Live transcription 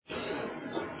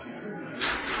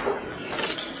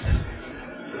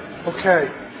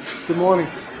Okay, good morning.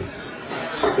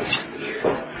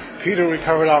 Peter,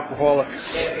 recovered alcoholic. I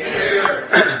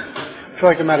feel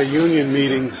like I'm at a union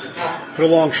meeting for a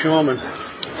longshoreman.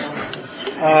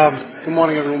 Good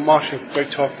morning, everyone. Marshall,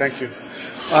 great talk, thank you.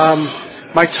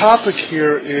 My topic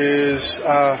here is,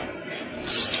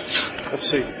 let's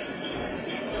see,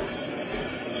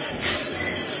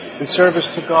 in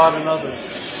service to God and others.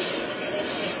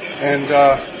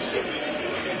 And,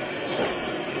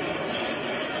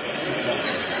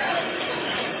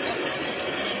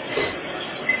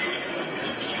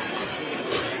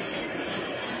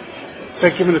 it's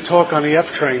like giving a talk on the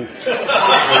F train.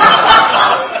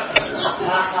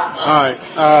 All right.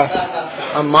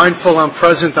 I'm mindful, I'm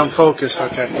present, I'm focused.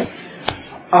 Okay.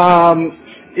 I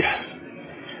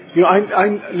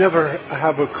never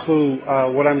have a clue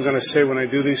what I'm going to say when I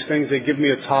do these things. They give me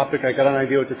a topic. I got an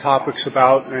idea what the topic's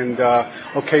about. And,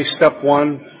 okay, step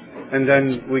one. And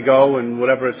then we go and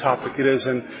whatever the topic it is.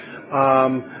 And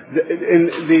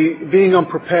the being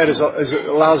unprepared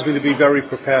allows me to be very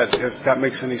prepared, if that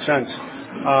makes any sense.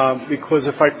 Because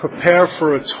if I prepare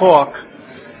for a talk, is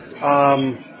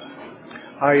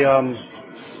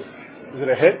it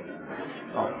a hit?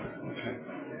 Oh, okay.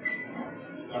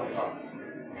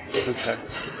 Okay.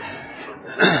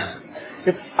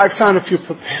 If you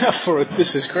prepare for it,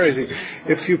 this is crazy.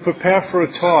 If you prepare for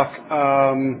a talk,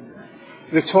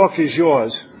 the talk is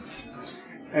yours.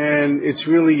 And it's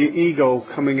really your ego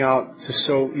coming out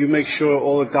so you make sure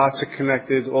all the dots are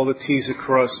connected, all the T's are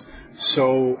crossed,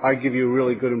 so I give you a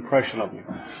really good impression of me.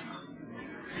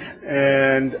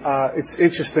 And it's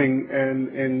interesting,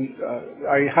 and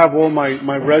I have all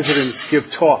my residents give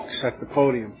talks at the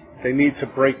podium. They need to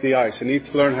break the ice. They need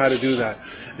to learn how to do that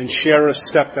and share a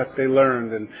step that they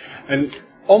learned. And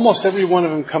almost every one of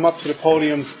them come up to the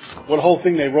podium with a whole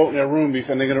thing they wrote in their room,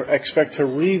 and they're going to expect to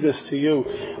read this to you.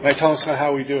 And I tell them it's not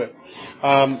how we do it.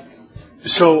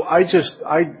 So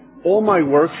all my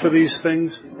work for these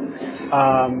things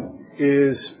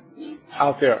is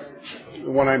out there.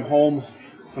 When I'm home,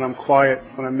 when I'm quiet,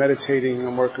 when I'm meditating, and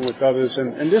I'm working with others,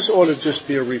 and this ought to just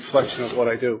be a reflection of what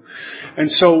I do. And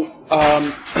so,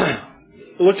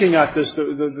 looking at this,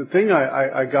 the thing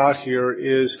I got here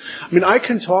is, I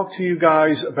can talk to you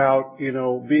guys about,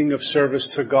 being of service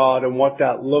to God and what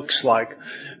that looks like.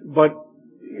 But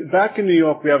back in New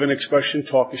York, we have an expression,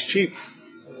 talk is cheap.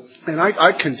 And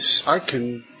I can,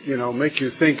 make you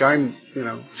think I'm,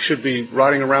 should be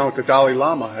riding around with the Dalai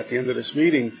Lama at the end of this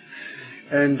meeting.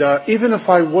 And, even if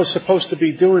I was supposed to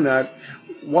be doing that,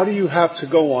 what do you have to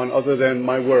go on other than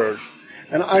my word?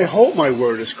 And I hope my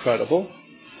word is credible.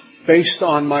 Based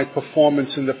on my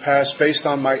performance in the past, based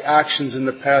on my actions in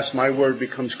the past, my word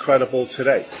becomes credible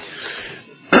today.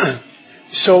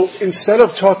 So instead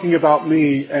of talking about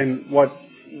me and what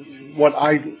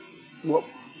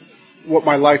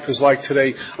my life is like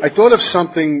today, I thought of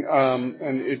something,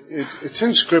 and it's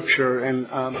in Scripture, and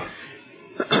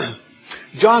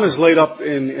John is laid up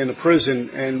in a prison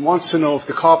and wants to know if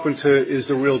the carpenter is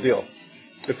the real deal,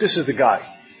 if this is the guy.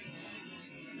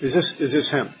 Is this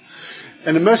him?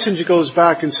 And the messenger goes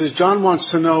back and says, John wants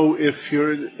to know if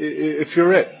you're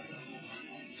it.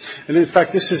 And in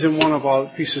fact, this is in one of our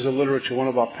pieces of literature, one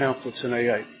of our pamphlets in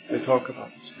AA. They talk about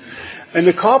this. And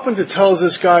the carpenter tells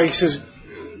this guy, he says,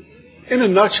 in a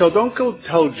nutshell, don't go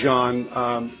tell John,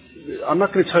 I'm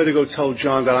not going to tell you to go tell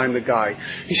John that I'm the guy.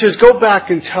 He says, go back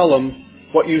and tell him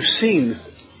what you've seen.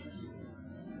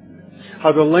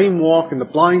 How the lame walk and the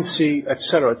blind see,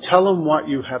 etc. Tell them what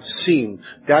you have seen.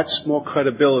 That's more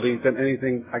credibility than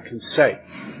anything I can say.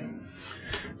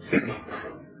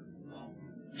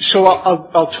 So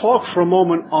I'll talk for a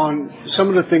moment on some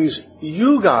of the things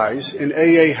you guys in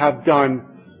AA have done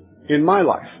in my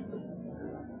life.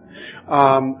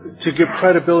 To give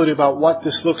credibility about what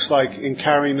this looks like in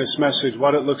carrying this message,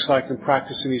 what it looks like in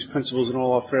practicing these principles in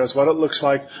all our affairs, what it looks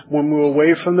like when we're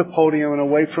away from the podium and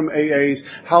away from AAs,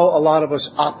 how a lot of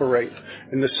us operate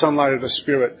in the sunlight of the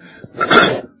Spirit.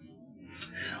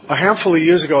 A handful of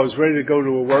years ago, I was ready to go to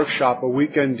a workshop, a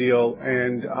weekend deal,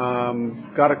 and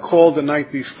got a call the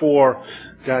night before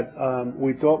that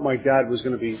we thought my dad was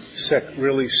going to be sick,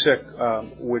 really sick,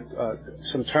 with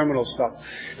some terminal stuff.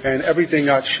 And everything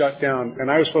got shut down.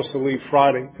 And I was supposed to leave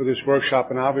Friday for this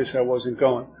workshop, and obviously I wasn't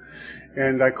going.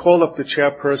 And I called up the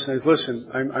chairperson and said,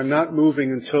 listen, I'm not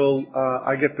moving until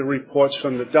I get the reports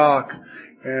from the doc,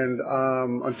 and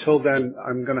until then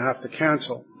I'm going to have to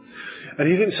cancel. And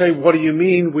he didn't say, what do you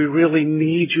mean? We really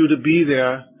need you to be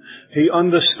there. He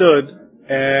understood.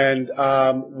 And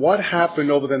what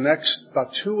happened over the next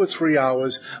about 2 or 3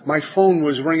 hours, my phone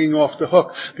was ringing off the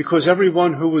hook because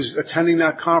everyone who was attending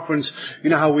that conference, you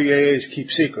know how we AAs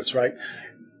keep secrets, right?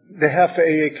 the Heffa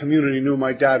AA community knew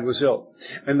my dad was ill.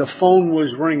 And the phone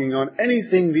was ringing on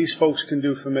anything these folks can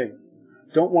do for me.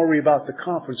 Don't worry about the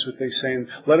conference, what they're saying.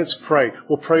 Let us pray.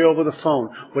 We'll pray over the phone.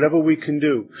 Whatever we can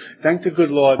do. Thank the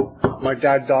good Lord, my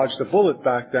dad dodged a bullet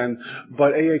back then,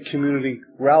 but AA community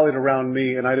rallied around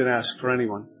me and I didn't ask for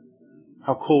anyone.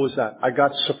 How cool was that? I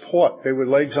got support. There were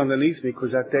legs underneath me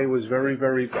because that day was very,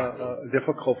 very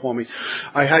difficult for me.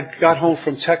 I got home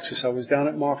from Texas. I was down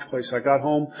at Mark's place. I got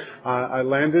home. I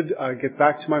landed. I get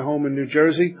back to my home in New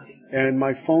Jersey, and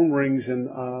my phone rings, and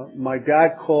my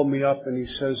dad called me up, and he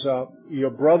says,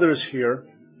 your brother's here.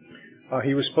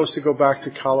 He was supposed to go back to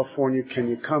California. Can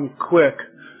you come quick?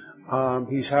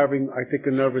 He's having, I think,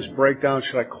 a nervous breakdown.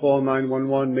 Should I call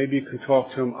 911? Maybe you can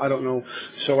talk to him. I don't know.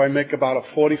 So I make about a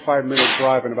 45-minute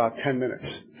drive in about 10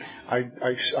 minutes. I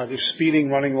was speeding,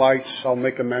 running lights. I'll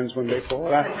make amends one day for all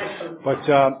that. But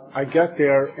I get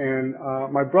there, and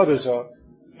my brother's a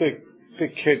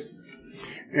big kid.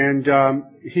 And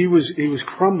he was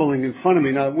crumbling in front of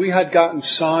me. Now, we had gotten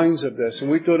signs of this,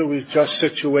 and we thought it was just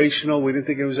situational. We didn't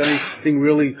think it was anything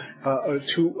really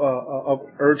too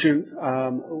urgent.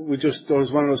 We just thought it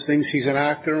was one of those things. He's an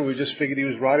actor, and we just figured he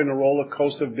was riding a roller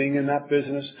coaster of being in that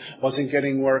business, wasn't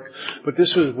getting work. But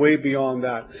this was way beyond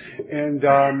that. And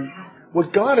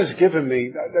what God has given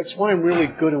me, that's why I'm really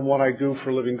good in what I do for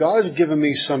a living. God has given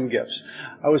me some gifts.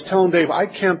 I was telling Dave, I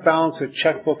can't balance a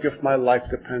checkbook if my life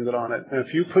depended on it. And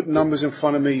if you put numbers in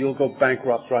front of me, you'll go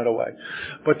bankrupt right away.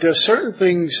 But there are certain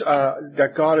things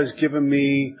that God has given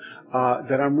me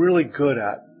that I'm really good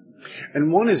at.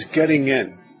 And one is getting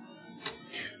in.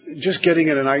 Just getting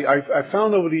in. And I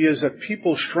found over the years that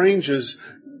people, strangers,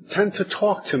 tend to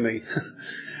talk to me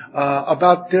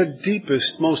about their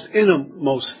deepest, most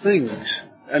innermost things.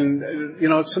 And,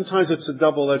 sometimes it's a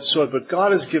double-edged sword, but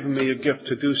God has given me a gift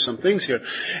to do some things here.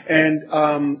 And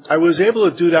I was able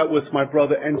to do that with my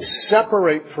brother and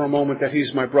separate for a moment that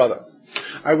he's my brother.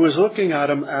 I was looking at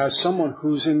him as someone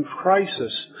who's in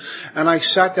crisis. And I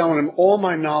sat down with him, all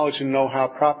my knowledge and know-how,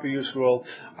 proper use world.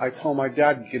 I told my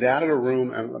dad, get out of the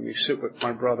room and let me sit with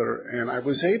my brother. And I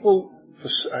was able,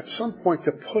 at some point,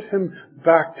 to put him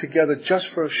back together just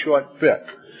for a short bit.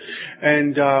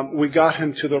 And we got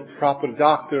him to the proper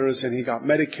doctors, and he got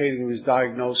medicated. He was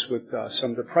diagnosed with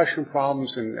some depression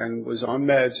problems and was on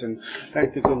meds. And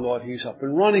thank the good Lord, he's up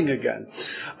and running again.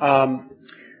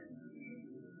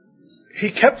 He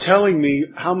kept telling me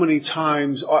how many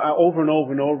times, over and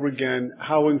over and over again,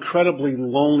 how incredibly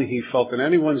lonely he felt. And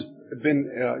anyone's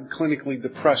been clinically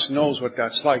depressed knows what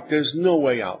that's like. There's no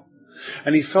way out.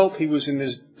 And he felt he was in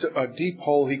this deep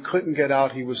hole. He couldn't get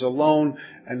out. He was alone,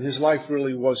 and his life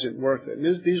really wasn't worth it.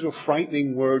 And these were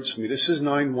frightening words for me. This is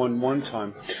 911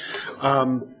 time.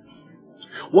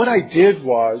 What I did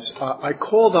was I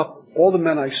called up all the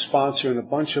men I sponsor and a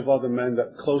bunch of other men that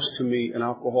are close to me in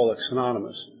Alcoholics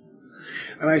Anonymous.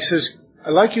 And I says,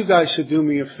 I'd like you guys to do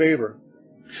me a favor.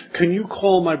 Can you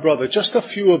call my brother? Just a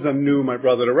few of them knew my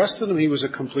brother. The rest of them, he was a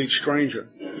complete stranger.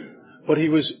 But he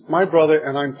was my brother,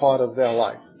 and I'm part of their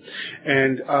life.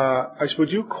 And I said,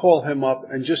 would you call him up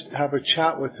and just have a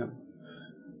chat with him?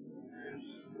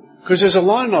 Because there's a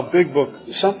line in our big book,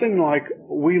 something like,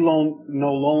 we know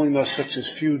loneliness such as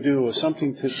few do, or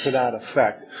something to that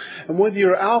effect. And whether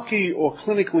you're alky or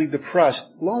clinically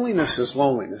depressed, loneliness is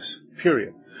loneliness,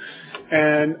 period.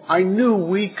 And I knew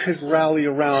we could rally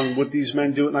around what these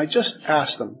men do, and I just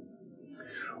asked them.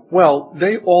 Well,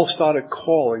 they all started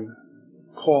calling,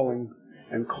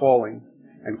 and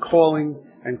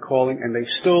they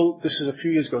still, this is a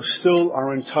few years ago, still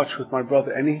are in touch with my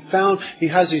brother. And he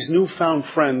has these newfound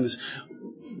friends,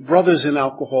 brothers in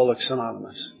Alcoholics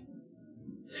Anonymous.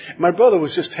 My brother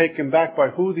was just taken back by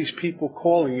who these people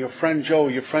calling, your friend Joe,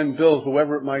 your friend Bill,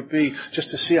 whoever it might be, just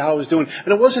to see how I was doing.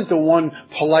 And it wasn't the one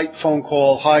polite phone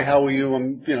call, hi, how are you,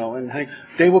 and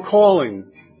they were calling.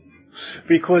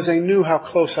 Because they knew how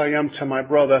close I am to my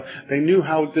brother. They knew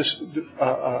how this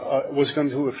was going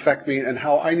to affect me and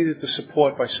how I needed to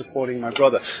support by supporting my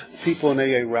brother. People in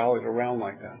AA rallied around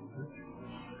like that.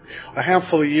 A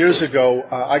handful of years ago,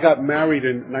 I got married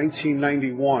in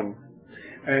 1991.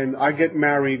 And I get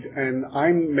married, and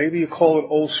maybe you call it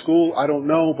old school, I don't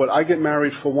know, but I get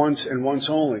married for once and once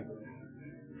only.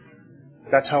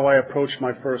 That's how I approached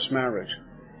my first marriage.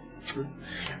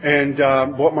 And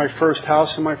bought my first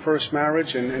house in my first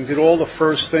marriage and did all the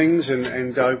first things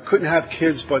and couldn't have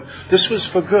kids, but this was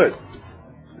for good.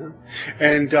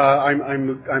 And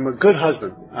I'm a good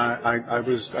husband.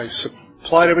 I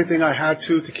supplied everything I had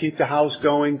to keep the house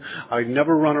going. I'd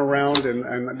never run around,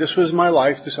 and this was my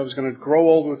life. I was going to grow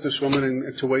old with this woman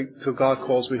and to wait till God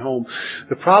calls me home.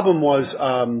 The problem was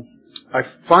I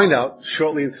find out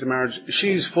shortly into the marriage,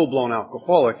 she's full-blown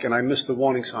alcoholic, and I missed the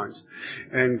warning signs,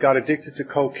 and got addicted to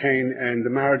cocaine, and the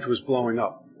marriage was blowing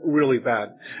up really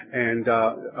bad, and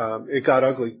it got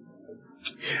ugly.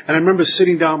 And I remember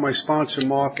sitting down with my sponsor,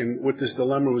 Mark, and with this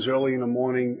dilemma. It was early in the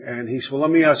morning, and he said, well,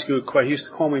 let me ask you a question. He used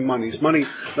to call me Money. He said, Money,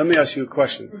 let me ask you a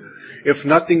question. If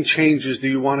nothing changes, do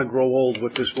you want to grow old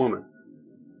with this woman?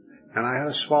 And I had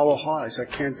to swallow hard. I said,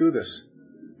 I can't do this.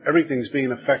 Everything's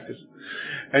being affected.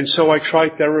 And so I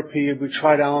tried therapy, we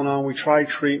tried Al-Anon, we tried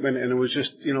treatment, and it was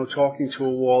just, talking to a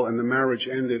wall, and the marriage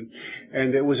ended.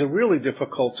 And it was a really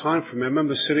difficult time for me. I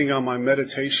remember sitting on my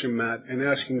meditation mat and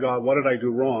asking God, what did I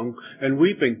do wrong? And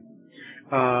weeping.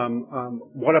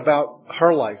 What about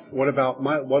her life? What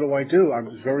do I do? I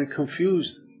was very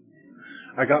confused.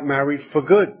 I got married for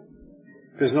good.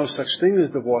 There's no such thing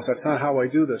as divorce. That's not how I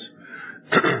do this.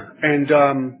 And,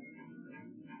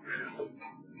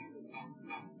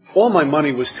 all my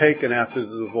money was taken after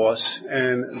the divorce,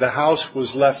 and the house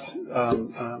was left, I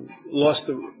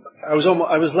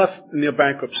was left near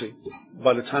bankruptcy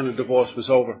by the time the divorce was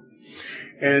over.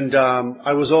 And,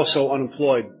 I was also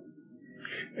unemployed.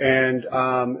 And,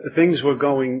 things were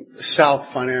going south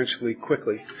financially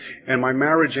quickly. And my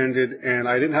marriage ended, and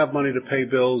I didn't have money to pay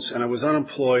bills, and I was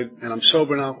unemployed, and I'm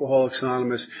sober in Alcoholics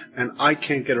Anonymous, and I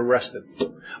can't get arrested.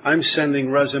 I'm sending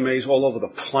resumes all over the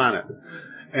planet.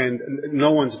 And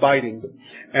no one's biting,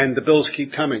 and the bills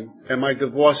keep coming, and my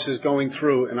divorce is going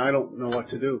through, and I don't know what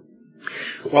to do.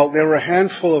 Well, there were a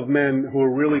handful of men who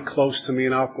were really close to me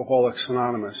in Alcoholics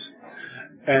Anonymous,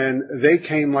 and they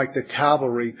came like the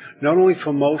cavalry, not only for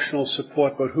emotional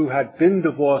support, but who had been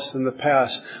divorced in the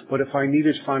past, but if I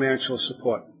needed financial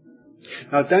support.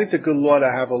 Now, thank the good Lord,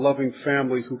 I have a loving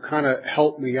family who kind of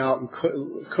helped me out and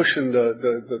cushioned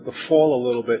the fall a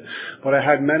little bit. But I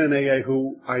had men in AA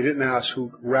who I didn't ask,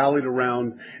 who rallied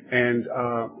around and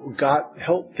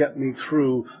helped get me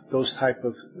through those type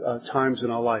of times in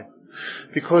our life.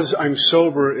 Because I'm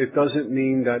sober, it doesn't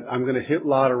mean that I'm going to hit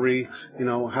lottery,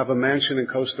 have a mansion in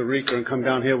Costa Rica and come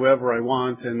down here wherever I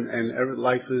want, and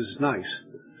life is nice.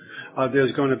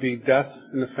 There's going to be death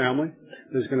in the family.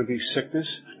 There's going to be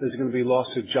sickness. There's going to be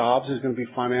loss of jobs. There's going to be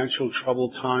financial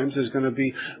troubled times. There's going to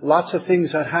be lots of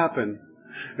things that happen.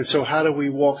 And so how do we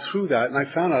walk through that? And I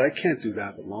found out I can't do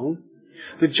that alone.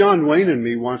 The John Wayne in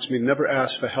me wants me to never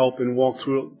ask for help and walk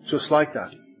through it just like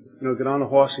that. Get on a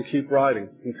horse and keep riding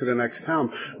into the next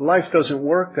town. Life doesn't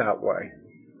work that way.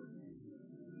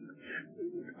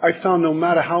 I found no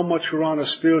matter how much we're on a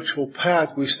spiritual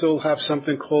path, we still have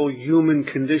something called human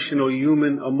condition or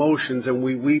human emotions, and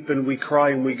we weep and we cry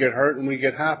and we get hurt and we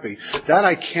get happy. That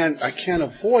I can't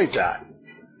avoid that.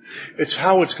 It's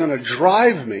how it's going to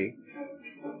drive me.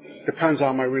 Depends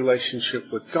on my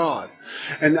relationship with God.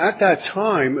 And at that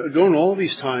time, during all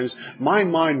these times, my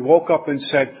mind woke up and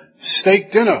said,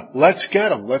 steak dinner, let's get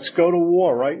them. Let's go to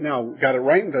war right now. We got it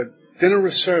right in the dinner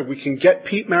is served. We can get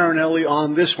Pete Marinelli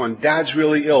on this one. Dad's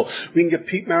really ill. We can get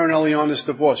Pete Marinelli on this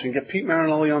divorce. We can get Pete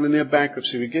Marinelli on the near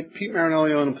bankruptcy. We can get Pete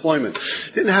Marinelli on employment.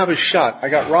 Didn't have a shot. I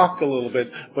got rocked a little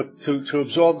bit, but to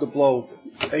absorb the blow,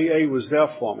 AA was there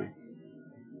for me.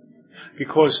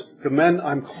 Because the men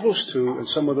I'm close to and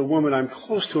some of the women I'm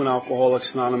close to in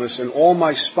Alcoholics Anonymous and all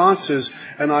my sponsors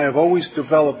and I have always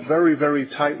developed very, very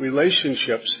tight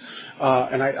relationships.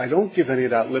 And I don't give any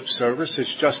of that lip service.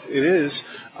 It's just,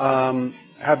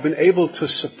 have been able to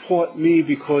support me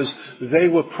because they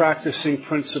were practicing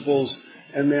principles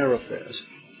in their affairs.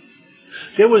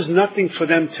 There was nothing for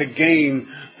them to gain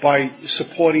by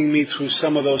supporting me through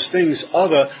some of those things.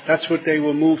 That's what they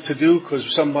were moved to do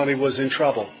because somebody was in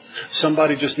trouble.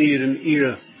 Somebody just needed an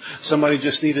ear. Somebody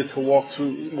just needed to walk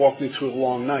me through a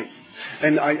long night.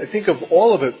 And I think of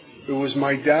all of it, it was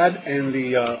my dad and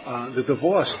the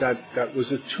divorce that was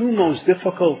the two most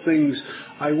difficult things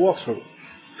I walked through.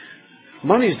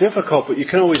 Money's difficult, but you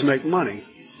can always make money.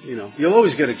 You'll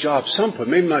always get a job some point.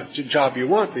 Maybe not the job you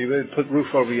want, but you put a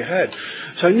roof over your head.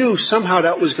 So I knew somehow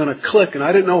that was going to click, and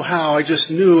I didn't know how. I just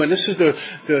knew, and this is the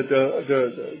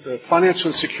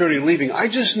financial insecurity leaving. I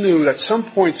just knew that some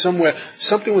point somewhere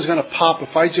something was going to pop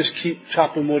if I just keep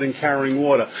chopping wood and carrying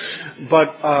water.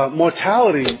 But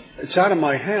mortality, it's out of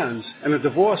my hands, and a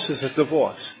divorce is a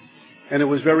divorce. And it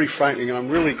was very frightening, and I'm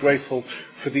really grateful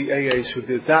for the AAs who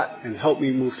did that and helped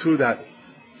me move through that.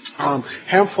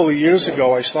 Handful of years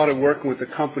ago, I started working with a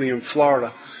company in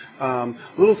Florida.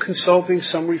 Little consulting,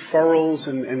 some referrals,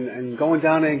 and going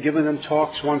down there and giving them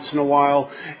talks once in a while.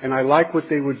 And I liked what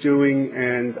they were doing,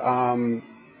 and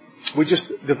we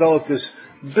just developed this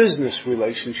business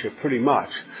relationship pretty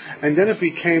much. And then it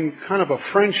became kind of a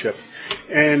friendship.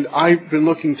 And I've been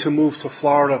looking to move to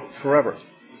Florida forever.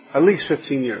 at least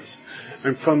 15 years.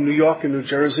 I'm from New York and New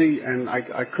Jersey, and I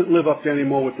couldn't live up there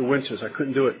anymore with the winters. I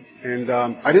couldn't do it. And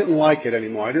I didn't like it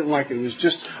anymore. I didn't like it. It was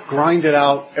just grind it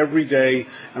out every day.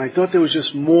 And I thought there was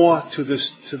just more to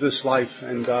this life.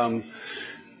 And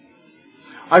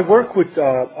I work with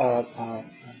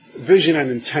vision and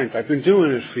intent. I've been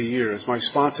doing it for years. My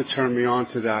sponsor turned me on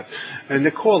to that. And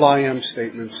they're called I am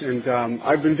statements. And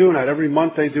I've been doing that. Every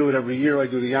month I do it. Every year I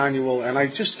do the annual. And I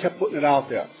just kept putting it out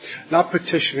there. Not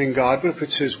petitioning God, but if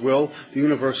it's His will, the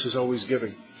universe is always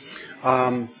giving.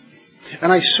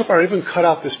 And I even cut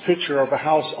out this picture of a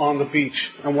house on the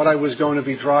beach and what I was going to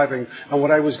be driving and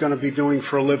what I was going to be doing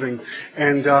for a living.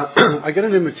 And I got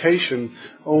an invitation,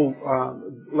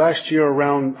 last year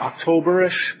around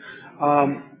October-ish.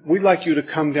 We'd like you to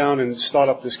come down and start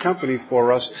up this company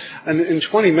for us. And in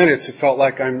 20 minutes, it felt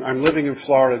like I'm living in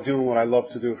Florida doing what I love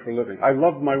to do for a living. I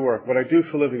love my work. What I do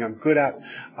for a living, I'm good at.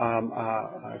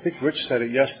 I think Rich said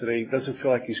it yesterday. He doesn't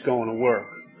feel like he's going to work.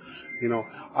 You know,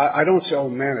 I don't say, oh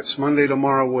man, it's Monday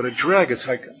tomorrow, what a drag. It's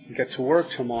like, I get to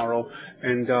work tomorrow,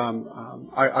 and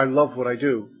I love what I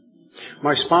do.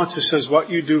 My sponsor says, what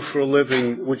you do for a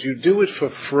living, would you do it for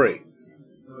free?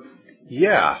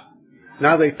 Yeah.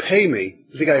 Now they pay me.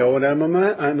 I think I owe them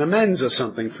an amends or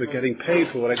something for getting paid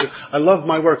for what I do. I love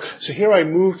my work. So here I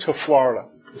moved to Florida,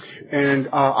 and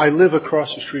I live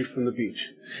across the street from the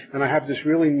beach. And I have this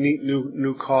really neat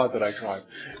new car that I drive.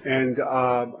 And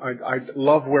I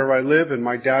love where I live, and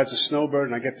my dad's a snowbird,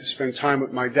 and I get to spend time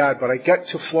with my dad. But I get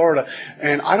to Florida,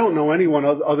 and I don't know anyone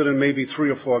other than maybe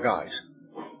 3 or 4 guys.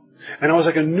 And I was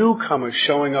like a newcomer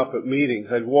showing up at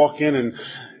meetings. I'd walk in and,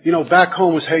 you know, back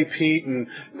home was, hey, Pete, and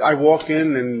I walk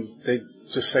in and they'd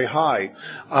just say hi.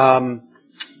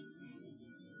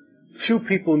 Few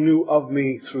people knew of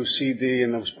me through CD,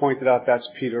 and it was pointed out that's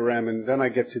Peter M. And then I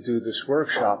get to do this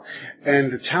workshop.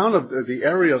 And the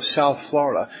area of South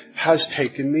Florida has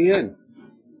taken me in.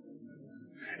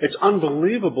 It's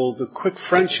unbelievable the quick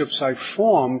friendships I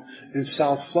formed in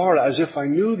South Florida as if I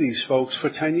knew these folks for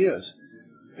 10 years.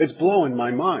 It's blowing my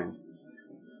mind.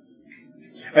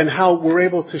 And how we're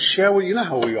able to share with, you know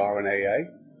how we are in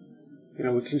AA. You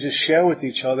know, we can just share with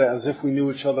each other as if we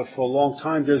knew each other for a long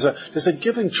time. There's a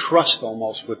given trust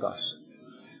almost with us.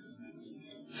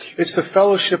 It's the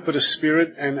fellowship of the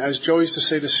Spirit, and as Joe used to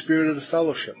say, the spirit of the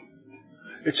fellowship.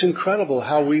 It's incredible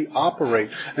how we operate.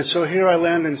 And so here I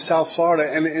land in South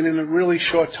Florida, and in a really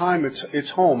short time, it's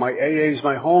home. My AA is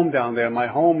my home down there. My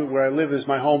home where I live is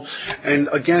my home. And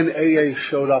again, AA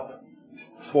showed up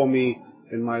for me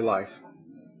in my life.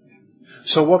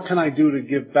 So what can I do to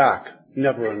give back?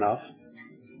 Never enough.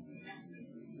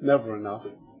 Never enough.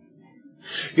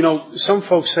 You know, some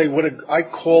folks say, I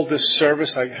call this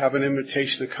service, I have an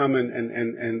invitation to come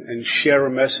and share a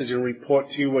message and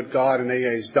report to you what God and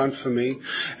AA has done for me.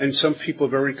 And some people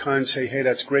very kind say, hey,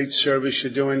 that's great service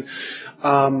you're doing.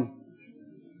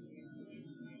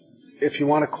 If you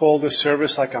want to call this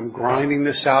service like I'm grinding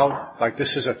this out, like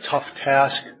this is a tough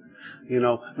task, you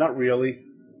know, not really.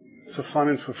 For fun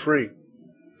and for free.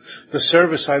 The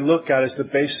service I look at is the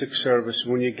basic service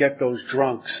when you get those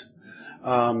drunks,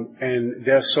 and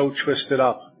they're so twisted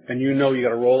up, and you know you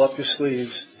gotta roll up your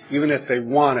sleeves, even if they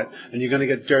want it, and you're gonna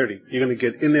get dirty. You're gonna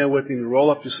get in there with them, you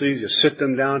roll up your sleeves, you sit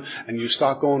them down, and you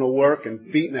start going to work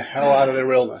and beating the hell out of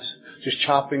their illness. Just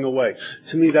chopping away.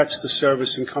 To me, that's the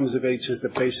service, and Comes of Age is the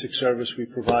basic service we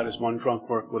provide as one drunk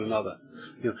work with another.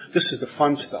 You know, this is the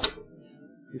fun stuff.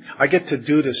 I get to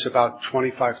do this about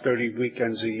 25, 30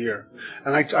 weekends a year.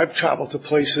 And I've traveled to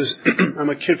places. I'm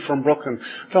a kid from Brooklyn.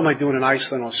 What am I doing in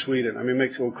Iceland or Sweden? I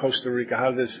mean, Costa Rica.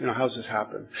 How's this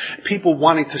happen? People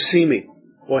wanting to see me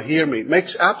or hear me. It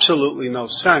makes absolutely no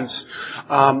sense,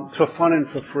 for fun and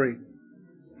for free.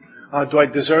 Do I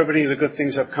deserve any of the good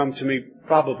things that have come to me?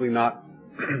 Probably not.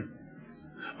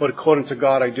 But according to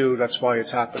God, I do. That's why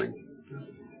it's happening.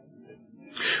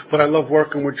 But I love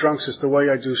working with drunks. It's the way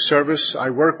I do service. I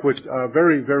work with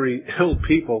very, very ill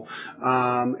people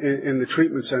in the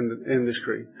treatment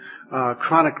industry.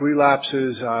 Chronic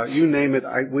relapses, you name it,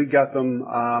 we got them.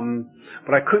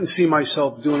 But I couldn't see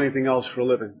myself doing anything else for a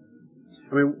living.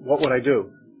 I mean, what would I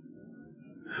do?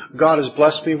 God has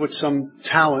blessed me with some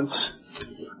talents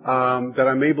that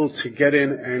I'm able to get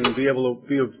in and be able to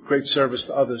be of great service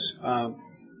to others.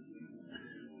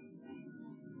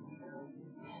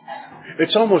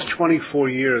 It's almost 24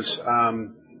 years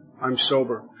I'm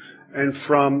sober. And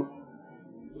from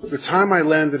the time I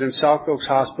landed in South Oaks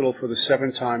Hospital for the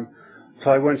 7th time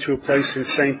till I went to a place in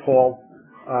St. Paul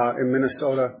in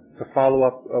Minnesota to follow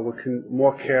up with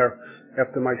more care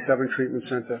after my 7 treatment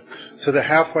center, to the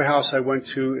halfway house I went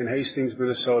to in Hastings,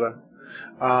 Minnesota,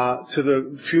 to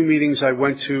the few meetings I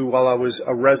went to while I was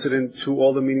a resident, to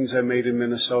all the meetings I made in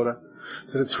Minnesota,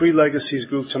 to the Three Legacies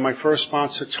group, to my first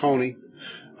sponsor, Tony,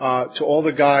 to all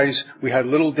the guys. We had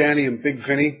Little Danny and Big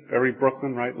Vinny, very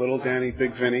Brooklyn, right? Little Danny,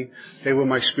 Big Vinny. They were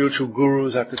my spiritual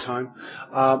gurus at the time.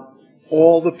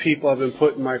 All the people have been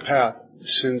put in my path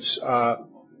since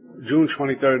June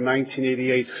 23rd,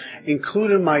 1988,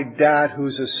 including my dad,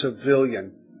 who's a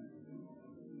civilian,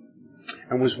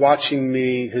 and was watching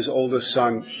me, his oldest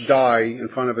son, die in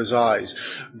front of his eyes.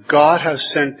 God has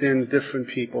sent in different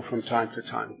people from time to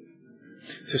time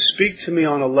to speak to me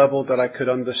on a level that I could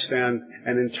understand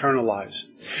and internalize.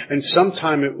 And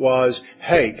sometimes it was,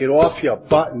 hey, get off your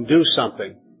butt and do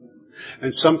something.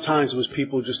 And sometimes it was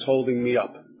people just holding me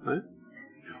up. Right?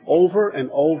 Over and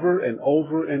over and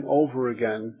over and over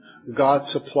again, God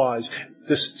supplies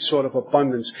this sort of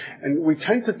abundance. And we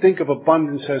tend to think of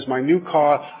abundance as my new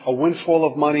car, a windfall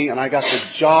of money, and I got the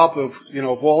job of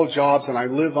all jobs, and I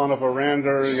live on a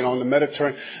veranda, in the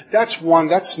Mediterranean.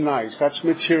 That's nice. That's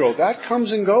material. That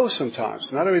comes and goes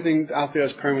sometimes. Not everything out there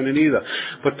is permanent either.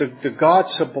 But the God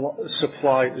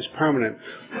supply is permanent.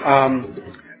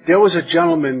 There was a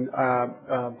gentleman,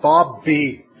 Bob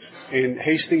B., in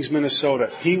Hastings, Minnesota.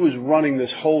 He was running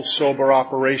this whole sober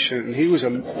operation, and he was a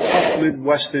tough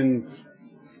Midwestern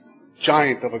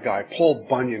giant of a guy, Paul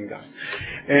Bunyan guy.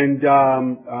 And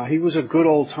he was a good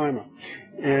old timer.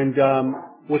 And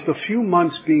with a few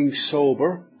months being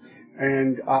sober,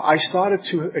 and I started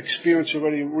to experience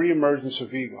already reemergence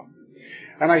of ego.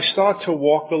 And I started to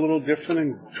walk a little different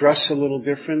and dress a little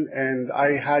different, and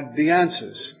I had the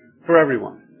answers for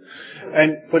everyone.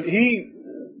 But he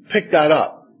picked that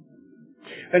up.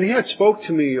 And he had spoke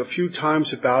to me a few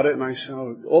times about it, and I said,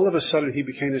 all of a sudden he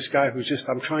became this guy who's just,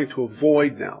 I'm trying to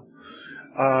avoid now.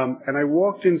 And I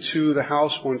walked into the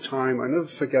house one time, I never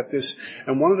forget this,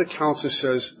 and one of the counselors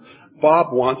says,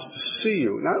 Bob wants to see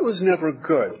you. And that was never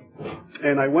good.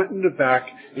 And I went in the back,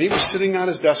 and he was sitting at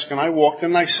his desk, and I walked in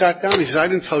and I sat down. He said, I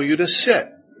didn't tell you to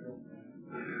sit.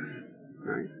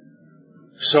 Right?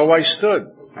 So I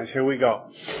stood. I said, here we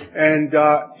go. And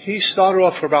he started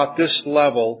off about this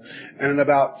level, and in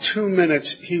about 2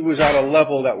 minutes, he was at a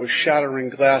level that was shattering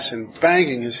glass and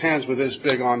banging his hands with this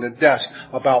big on the desk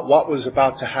about what was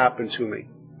about to happen to me.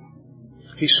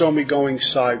 He saw me going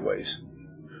sideways.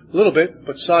 A little bit,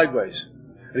 but sideways.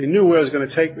 And he knew where it was going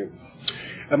to take me.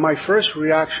 And my first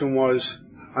reaction was,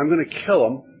 I'm going to kill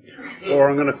him, or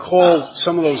I'm going to call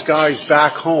some of those guys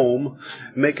back home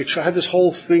and make a try. I had this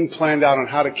whole thing planned out on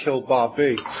how to kill Bob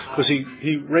B. Because he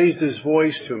raised his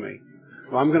voice to me.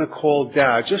 Well, I'm going to call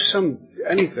Dad, just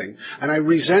anything. And I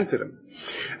resented him.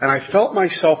 And I felt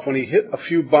myself, when he hit a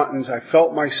few buttons,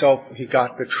 he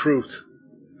got the truth.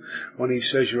 When he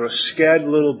says, you're a scared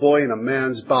little boy in a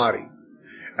man's body.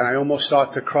 And I almost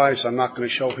started to cry, so I'm not going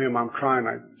to show him I'm crying.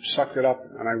 I sucked it up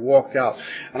and I walked out.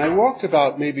 And I walked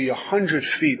about maybe 100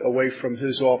 feet away from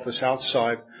his office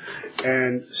outside,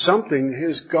 and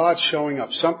his God showing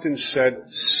up, something said,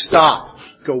 stop,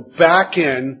 go back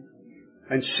in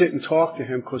and sit and talk to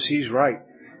him because he's right.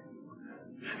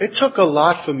 It took a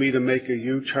lot for me to make a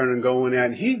U-turn and go in there,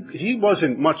 and he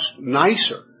wasn't much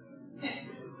nicer.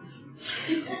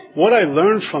 What I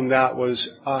learned from that was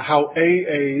how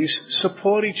AAs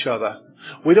support each other.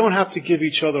 We don't have to give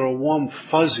each other a warm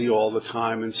fuzzy all the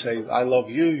time and say, I love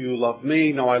you, you love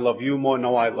me, no, I love you more,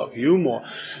 no, I love you more.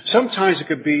 Sometimes it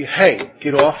could be, hey,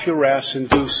 get off your ass and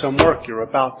do some work, you're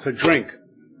about to drink.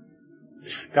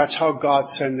 That's how God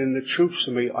sent in the troops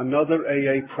to me, another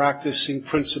AA practicing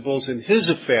principles in his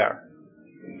affair.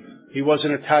 He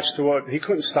wasn't attached to it. He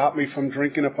couldn't stop me from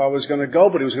drinking if I was going to go,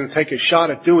 but he was going to take a shot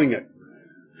at doing it.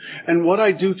 And what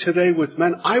I do today with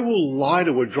men, I will lie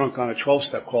to a drunk on a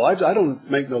 12-step call. I don't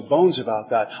make no bones about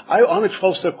that. On a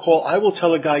 12-step call, I will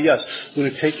tell a guy, yes, we're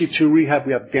going to take you to rehab.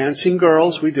 We have dancing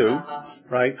girls, we do,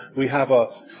 right? We have a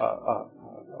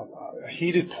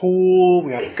heated pool,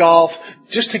 we have golf,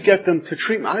 just to get them to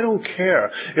treatment. I don't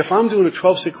care. If I'm doing a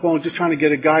 12-step call and just trying to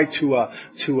get a guy to a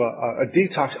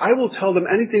detox, I will tell them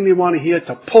anything they want to hear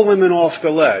to pull him in off the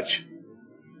ledge.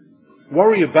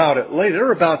 Worry about it later.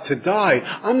 They're about to die.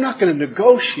 I'm not going to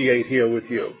negotiate here with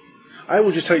you. I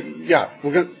will just tell you, yeah,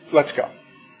 let's go.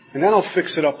 And then I'll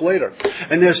fix it up later.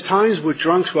 And there's times with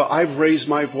drunks where I've raised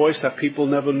my voice that people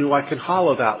never knew I could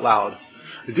holler that loud.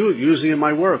 I do it usually in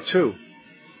my work too.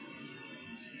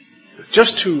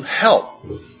 Just to help,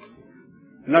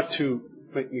 not to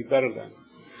make me better than.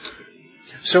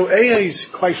 So AAs,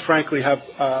 quite frankly, have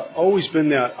always been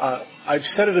there. I've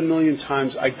said it a million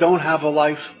times. I don't have a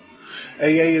life.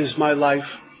 AA is my life.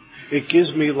 It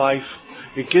gives me life.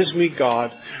 It gives me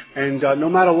God. And no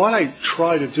matter what I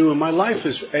try to do, and my life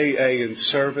is AA in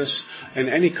service in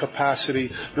any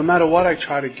capacity, no matter what I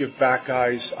try to give back,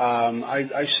 guys,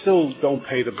 I still don't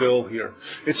pay the bill here.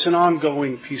 It's an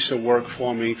ongoing piece of work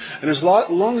for me. And as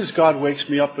long as God wakes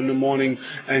me up in the morning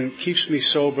and keeps me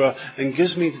sober and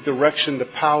gives me the direction, the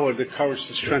power, the courage,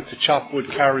 the strength to chop wood,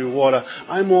 carry water,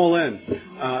 I'm all in.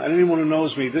 And anyone who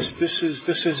knows me, this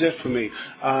is it for me.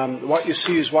 What you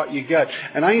see is what you get.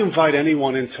 And I invite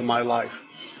anyone into my life.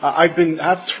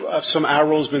 Some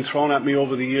arrows been thrown at me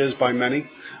over the years by many.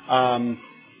 I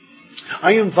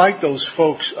invite those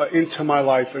folks into my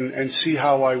life and see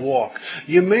how I walk.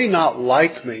 You may not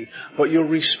like me, but you'll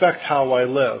respect how I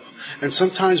live. And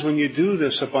sometimes when you do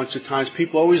this a bunch of times,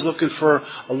 people are always looking for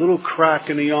a little crack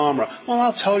in the armor. Well,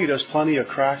 I'll tell you, there's plenty of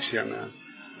cracks here, man.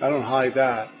 I don't hide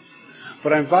that.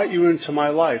 But I invite you into my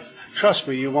life. Trust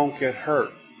me, you won't get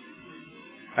hurt.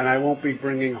 And I won't be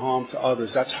bringing harm to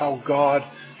others. That's how God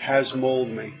has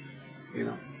molded me, you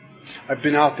know. I've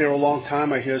been out there a long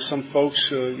time. I hear some folks,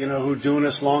 who are doing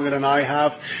this longer than I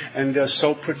have, and they're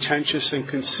so pretentious and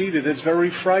conceited. It's very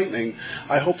frightening.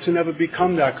 I hope to never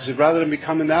become that, because rather than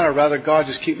becoming that, I'd rather God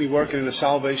just keep me working in the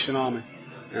Salvation Army.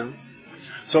 You know?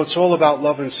 So it's all about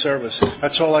love and service.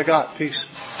 That's all I got. Peace.